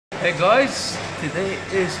Hey guys, today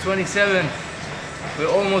is 27.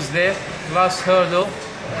 We're almost there. Last hurdle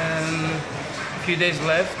and a few days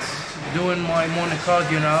left. Doing my morning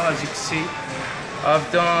cardio now, as you can see. I've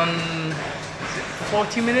done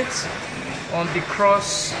 40 minutes on the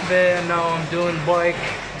cross there. Now I'm doing bike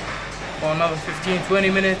for another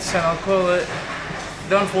 15-20 minutes and I'll call it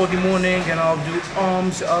done for the morning, and I'll do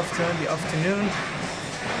arms after in the afternoon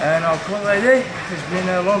and I'll call it a day. It's been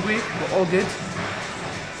a long week, but all good.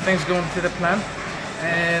 Things going to the plan,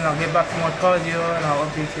 and I'll get back to my cardio and I'll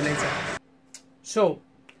update you later. So,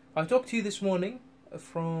 I talked to you this morning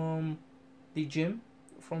from the gym,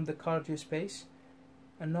 from the cardio space,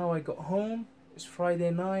 and now I got home. It's Friday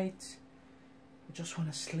night. I just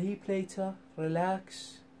want to sleep later,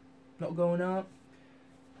 relax, not going out,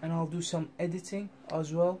 and I'll do some editing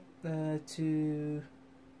as well to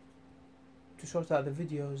sort out the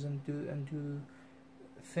videos and do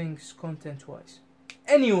things content-wise.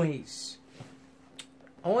 Anyways,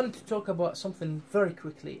 I wanted to talk about something very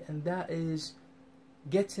quickly, and that is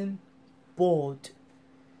getting bored.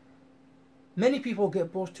 Many people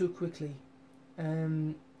get bored too quickly,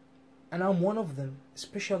 and I'm one of them,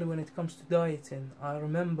 especially when it comes to dieting. I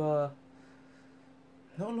remember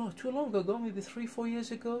not too long ago, maybe 3-4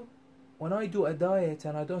 years ago, when I do a diet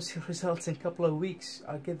and I don't see results in a couple of weeks,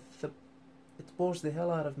 it bores the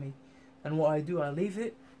hell out of me. And what I do, I leave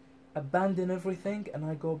it, abandon everything, and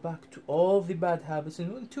I go back to all the bad habits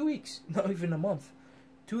in 2 weeks, not even a month,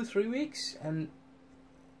 2-3 weeks, and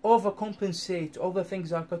overcompensate all the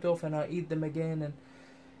things I cut off, and I eat them again,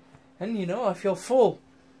 and you know, I feel full,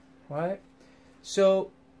 right?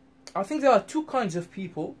 So I think there are two kinds of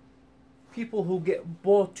people who get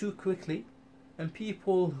bored too quickly, and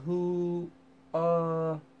people who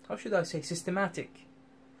are, how should I say, systematic.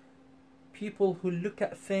 People who look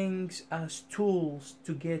at things as tools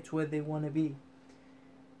to get where they want to be.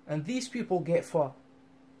 And these people get far.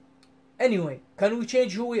 Anyway, can we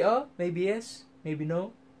change who we are? Maybe yes, maybe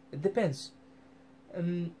no. It depends.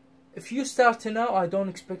 If you start now, I don't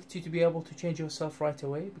expect you to be able to change yourself right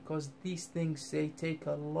away, because these things, they take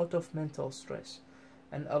a lot of mental stress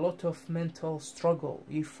and a lot of mental struggle.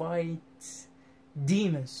 You fight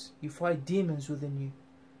demons. You fight demons within you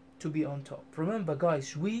to be on top. Remember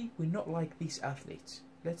guys, we're not like these athletes.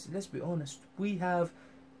 Let's be honest. We have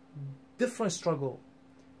different struggle.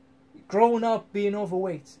 Growing up being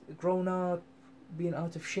overweight, growing up being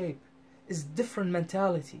out of shape is different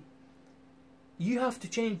mentality. You have to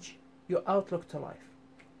change your outlook to life.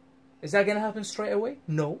 Is that gonna happen straight away?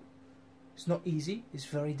 No. It's not easy. It's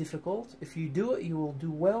very difficult. If you do it, you will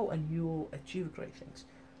do well and you will achieve great things.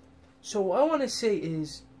 So what I want to say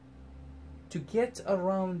is to get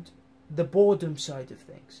around the boredom side of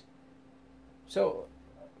things. So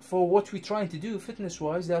for what we're trying to do fitness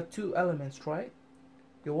wise, there are two elements, right?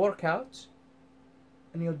 Your workouts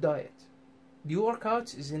and your diet. The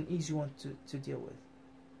workouts is an easy one to deal with.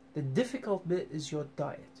 The difficult bit is your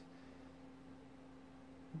diet,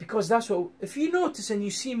 because that's what, if you notice and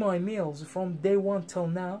you see my meals from day one till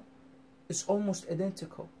now, it's almost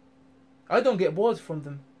identical. I don't get bored from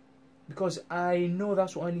them, because I know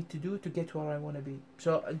that's what I need to do to get where I want to be.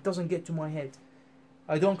 So it doesn't get to my head.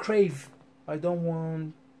 I don't crave. I don't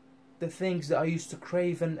want the things that I used to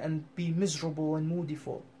crave and be miserable and moody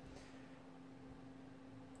for.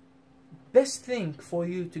 Best thing for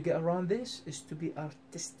you to get around this is to be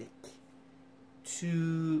artistic.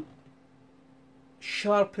 To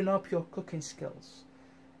sharpen up your cooking skills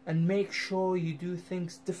and make sure you do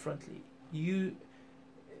things differently.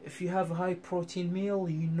 If you have a high protein meal,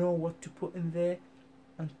 you know what to put in there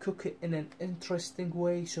and cook it in an interesting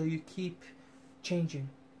way, so you keep changing,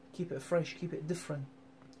 keep it fresh, keep it different.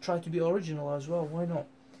 Try to be original as well, why not?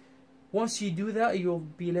 Once you do that, you'll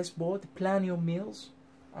be less bored. Plan your meals.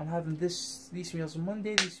 I'm having these meals on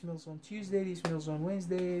Monday, these meals on Tuesday, these meals on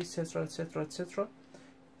Wednesday, etc, etc, etc.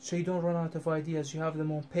 So you don't run out of ideas. You have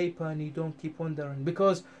them on paper and you don't keep wondering.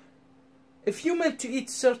 Because if you meant to eat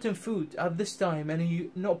certain food at this time and you're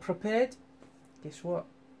not prepared, guess what?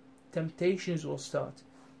 Temptations will start.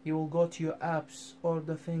 You will go to your apps,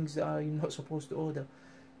 order things that you're not supposed to order.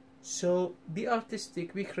 So be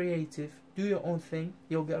artistic, be creative, do your own thing.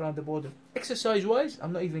 You'll get around the boredom. Exercise wise,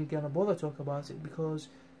 I'm not even gonna bother talk about it, because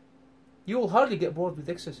you will hardly get bored with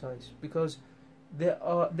exercise, because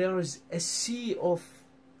there is a sea of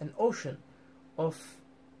an ocean of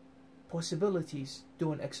possibilities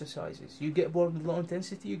doing exercises. You get bored with low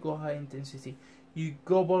intensity, you go high intensity. You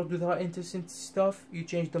go bored with high intensity stuff, you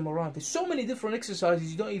change them around. There's so many different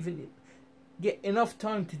exercises, you don't even get enough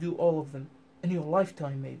time to do all of them in your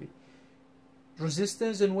lifetime maybe.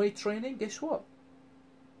 Resistance and weight training, guess what?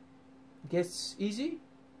 Gets easy,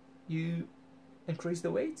 you increase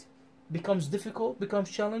the weight, becomes difficult, becomes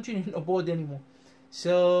challenging, you're not bored anymore.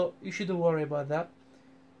 So you shouldn't worry about that.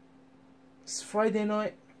 It's Friday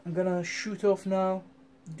night. I'm gonna shoot off now,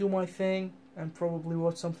 do my thing, and probably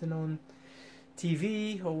watch something on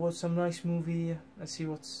TV or watch some nice movie and see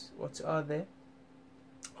what's out there.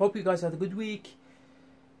 Hope you guys had a good week.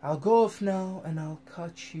 I'll go off now and I'll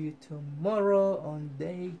catch you tomorrow on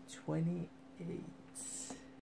day 28.